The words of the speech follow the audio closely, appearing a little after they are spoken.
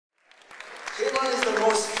Kevon is the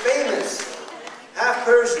most famous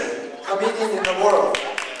half-Persian comedian in the world.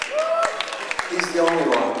 He's the only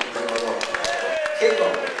one in the world.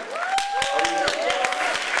 Kevon.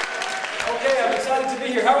 Okay, I'm excited to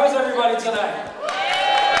be here. How is everybody tonight?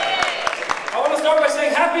 I want to start by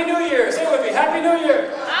saying Happy New Year. Say it with me. Happy New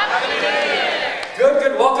Year. Happy New Year.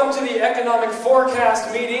 Good. Welcome to the economic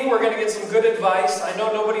forecast meeting. We're going to get some good advice. I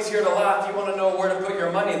know nobody's here to laugh. You want to know where to put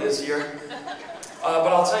your money this year.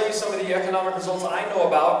 But I'll tell you some of the economic results I know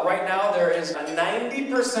about. Right now, there is a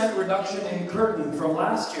 90% reduction in curtain from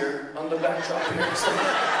last year on the backdrop here. So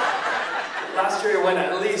last year, it went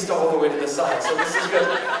at least all the way to the side, so this is good.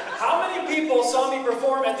 How many people saw me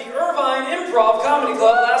perform at the Irvine Improv Comedy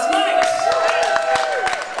Club last night?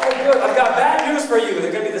 Oh, good. I've got bad news for you.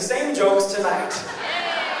 They're going to be the same jokes tonight.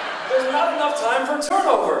 There's not enough time for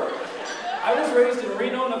turnover. I was raised in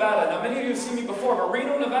Reno, Nevada. Now, many of you have seen me before, but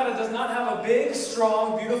Reno, Nevada does not have a big,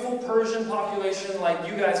 strong, beautiful Persian population like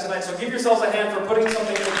you guys tonight. So give yourselves a hand for putting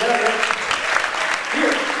something together.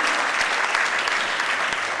 Here.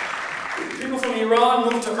 People from Iran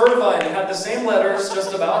moved to Irvine. It had the same letters,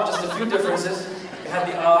 just a few differences. It had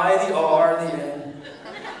the I, the R, the N.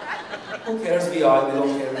 Who cares, VI? We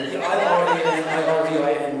don't care. The I, R, the N, I, R, V,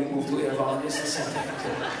 I, N. We moved to Irvine. It's the same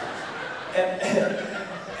thing.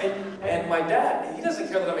 And my dad, he doesn't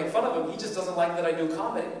care that I make fun of him, he just doesn't like that I do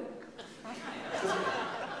comedy.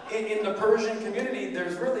 In the Persian community,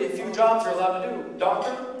 there's really a few jobs you're allowed to do.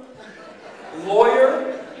 Doctor,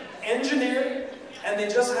 lawyer, engineer, and they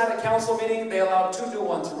just had a council meeting, they allowed 2 new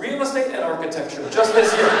ones, real estate and architecture, just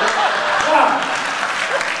this year. Wow.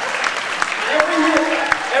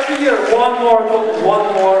 Every year, one more,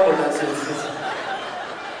 but that's it.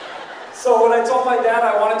 So when I told my dad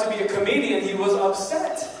I wanted to be a comedian, he was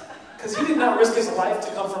upset. Because he did not risk his life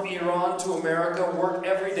to come from Iran to America, work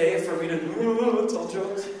every day for me to tell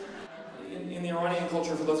jokes. In the Iranian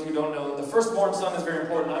culture, for those of you who don't know, the firstborn son is very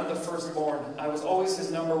important. I'm the firstborn. I was always his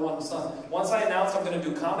 #1 son. Once I announced I'm going to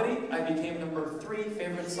do comedy, I became #3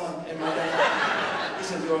 favorite son. And my dad, he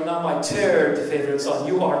said, "You are not my 3rd favorite son.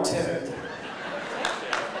 You are 3rd."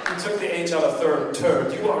 He took the H out of 3rd.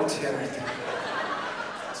 3rd. You are 3rd.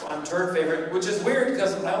 So I'm 3rd favorite, which is weird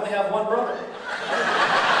because I only have 1 brother.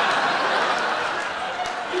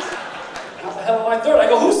 How the hell am I 3rd? I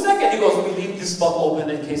go, who's 2nd? He goes, we leave this spot open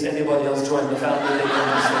in case anybody else joins the family. They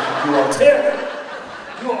you are 3rd.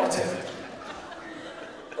 You are 3rd.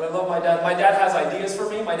 But I love my dad. My dad has ideas for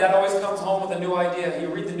me. My dad always comes home with a new idea. He'll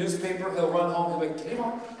read the newspaper, he'll run home, he'll be like,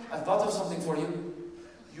 Kevon, I thought of something for you.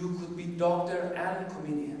 You could be doctor and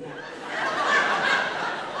comedian.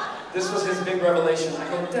 This was his big revelation. I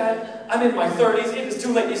go, Dad, I'm in my 30s. It is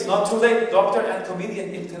too late. It's not too late. Doctor and comedian,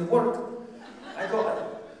 it can work. I go,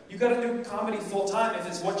 you got to do comedy full time if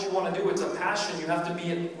it's what you want to do. It's a passion. You have to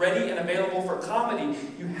be ready and available for comedy.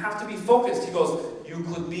 You have to be focused. He goes, you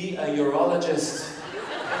could be a urologist.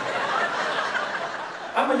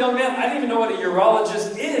 I'm a young man. I didn't even know what a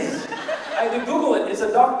urologist is. I had to Google it. It's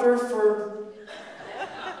a doctor for...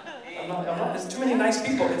 There's too many nice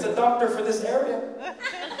people. It's a doctor for this area.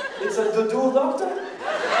 It's a dual doctor.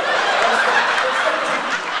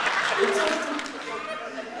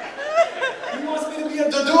 He wants me to be a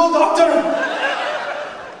dual doctor.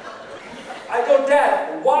 I go,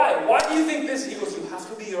 Dad, why? Why do you think this? He goes, you have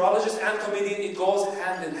to be a urologist and comedian. It goes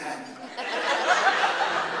hand in hand.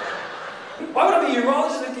 Why would I be a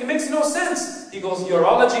urologist? It makes no sense. He goes,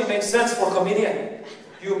 urology makes sense for comedian.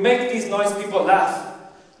 You make these nice people laugh.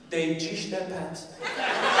 They jish their pants.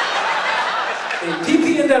 They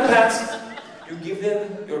pee in their pants. You give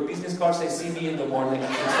them your business card, say, see me in the morning.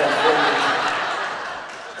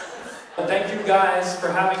 Well, thank you guys for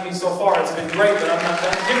having me so far. It's been great, but I'm not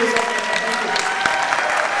done. Give yourself a thank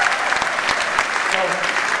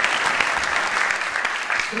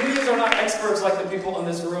you. Comedians are not experts like the people in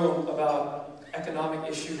this room about economic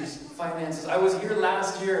issues, finances. I was here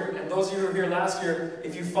last year, and those of you who were here last year,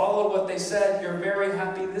 if you followed what they said, you're very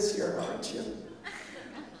happy this year, aren't you?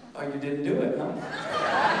 Oh, you didn't do it, huh?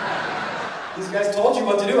 These guys told you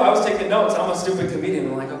what to do. I was taking notes. I'm a stupid comedian.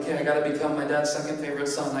 I'm like, okay, I gotta become my dad's 2nd favorite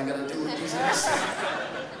son. I gotta do what these guys say.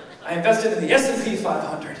 I invested in the S&P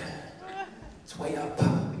 500. It's way up.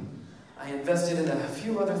 I invested in a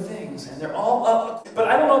few other things, and they're all up. But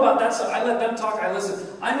I don't know about that, so I let them talk, I listen.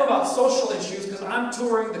 I know about social issues because I'm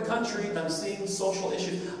touring the country and I'm seeing social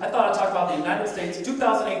issues. I thought I'd talk about the United States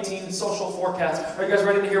 2018 social forecast. Are you guys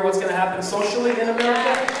ready to hear what's going to happen socially in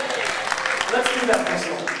America? Let's do that first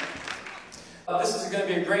one. This is going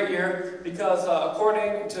to be a great year because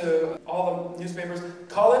according to all the newspapers,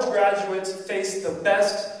 college graduates face the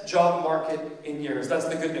best job market in years. That's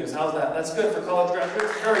the good news. How's that? That's good for college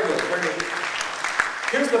graduates. Very good, very good.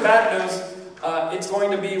 Here's the bad news. It's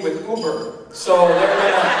going to be with Uber. So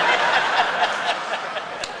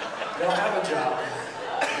they'll have a job.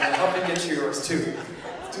 And help you get yours too.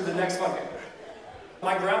 Let's do the next one.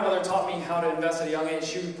 My grandmother taught me how to invest at a young age.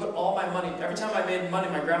 She would put all my money, every time I made money,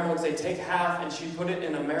 my grandma would say, take half, and she'd put it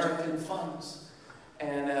in American funds.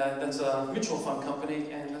 And that's a mutual fund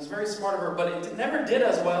company, and it's very smart of her, but it never did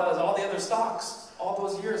as well as all the other stocks all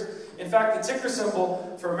those years. In fact, the ticker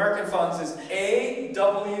symbol for American funds is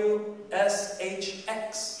AWSHX.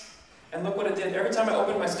 And look what it did. Every time I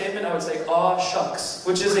opened my statement, I would say, aw shucks,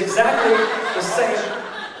 which is exactly the same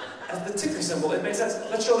as the ticker symbol. It makes sense.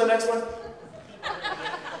 Let's show the next one.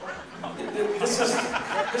 This is a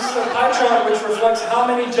pie chart which reflects how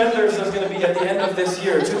many genders there's going to be at the end of this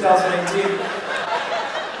year, 2018.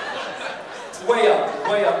 It's way up,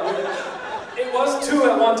 way up. It was 2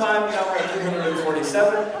 at one time, now we're at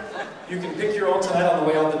 347. You can pick your own tonight on the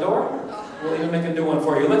way out the door. We'll even make a new one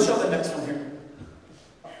for you. Let's show the next one here.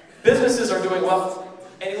 Businesses are doing well.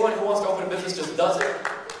 Anyone who wants to open a business just does it.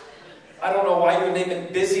 I don't know why you would name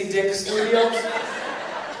it Busy Dick Studios.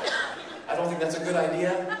 I don't think that's a good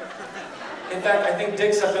idea. In fact, I think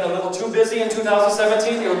dicks have been a little too busy in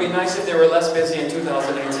 2017. It would be nice if they were less busy in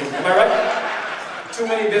 2018. Am I right? Too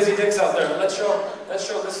many busy dicks out there. Let's show, this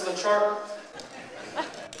is a chart.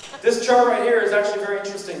 This chart right here is actually very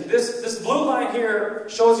interesting. This blue line here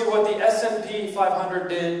shows you what the S&P 500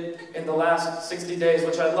 did in the last 60 days,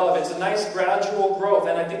 which I love. It's a nice gradual growth,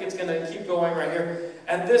 and I think it's going to keep going right here.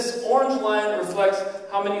 And this orange line reflects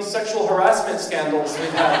how many sexual harassment scandals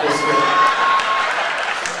we've had this year.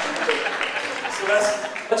 So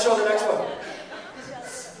let's show the next one.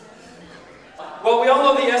 Well, we all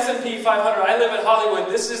know the S&P 500. I live in Hollywood.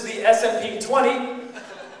 This is the S&P 20.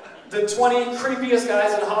 The 20 creepiest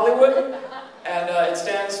guys in Hollywood, and it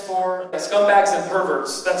stands for scumbags and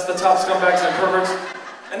perverts. That's the top scumbags and perverts.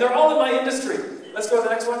 And they're all in my industry. Let's go to the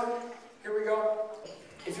next one. Here we go.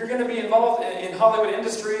 If you're going to be involved in Hollywood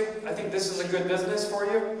industry, I think this is a good business for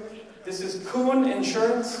you. This is Coon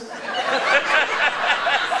Insurance.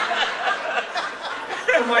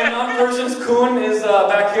 For my non-Persians, Coon is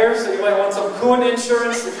back here, so you might want some Coon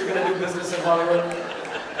Insurance if you're going to do business in Hollywood.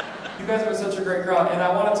 You guys are such a great crowd, and I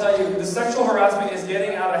want to tell you, the sexual harassment is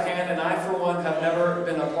getting out of hand, and I, for one, have never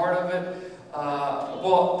been a part of it.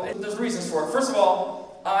 Well, there's reasons for it. First of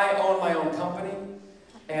all, I own my own company,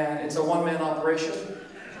 and it's a one-man operation.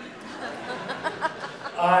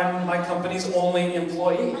 I'm my company's only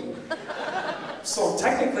employee. So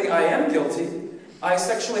technically, I am guilty. I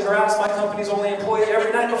sexually harass my company's only employee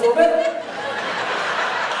every night before bed.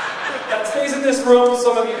 That stays in this room.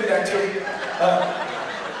 Some of you do that too.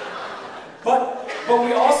 But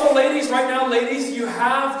we also, ladies, right now, ladies, you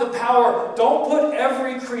have the power. Don't put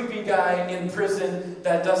every creepy guy in prison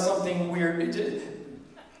that does something weird.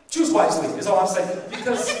 Choose wisely, is all I'm saying.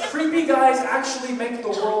 Because creepy guys actually make the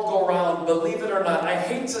world go round, believe it or not. I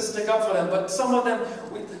hate to stick up for them, but some of them,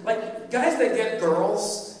 like guys that get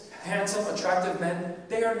girls, handsome, attractive men,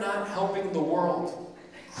 they are not helping the world.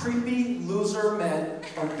 Creepy, loser men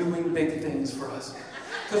are doing big things for us.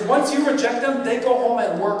 Because once you reject them, they go home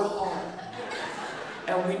and work hard.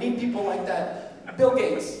 And we need people like that. Bill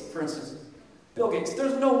Gates, for instance. Bill Gates,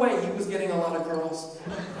 there's no way he was getting a lot of girls.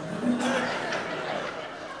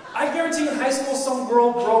 I guarantee in high school some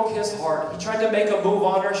girl broke his heart. He tried to make a move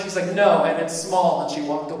on her, she's like, no, and it's small, and she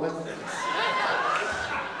walked away.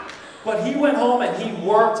 But he went home and he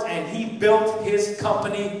worked and he built his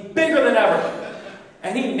company bigger than ever.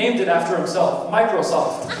 And he named it after himself,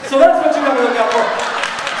 Microsoft. So that's what you gotta look out for.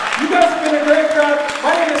 You guys have been a great crowd.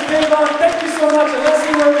 My name is Ping Pong. Thank you so much, and let's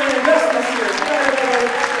see where we're going to invest this year.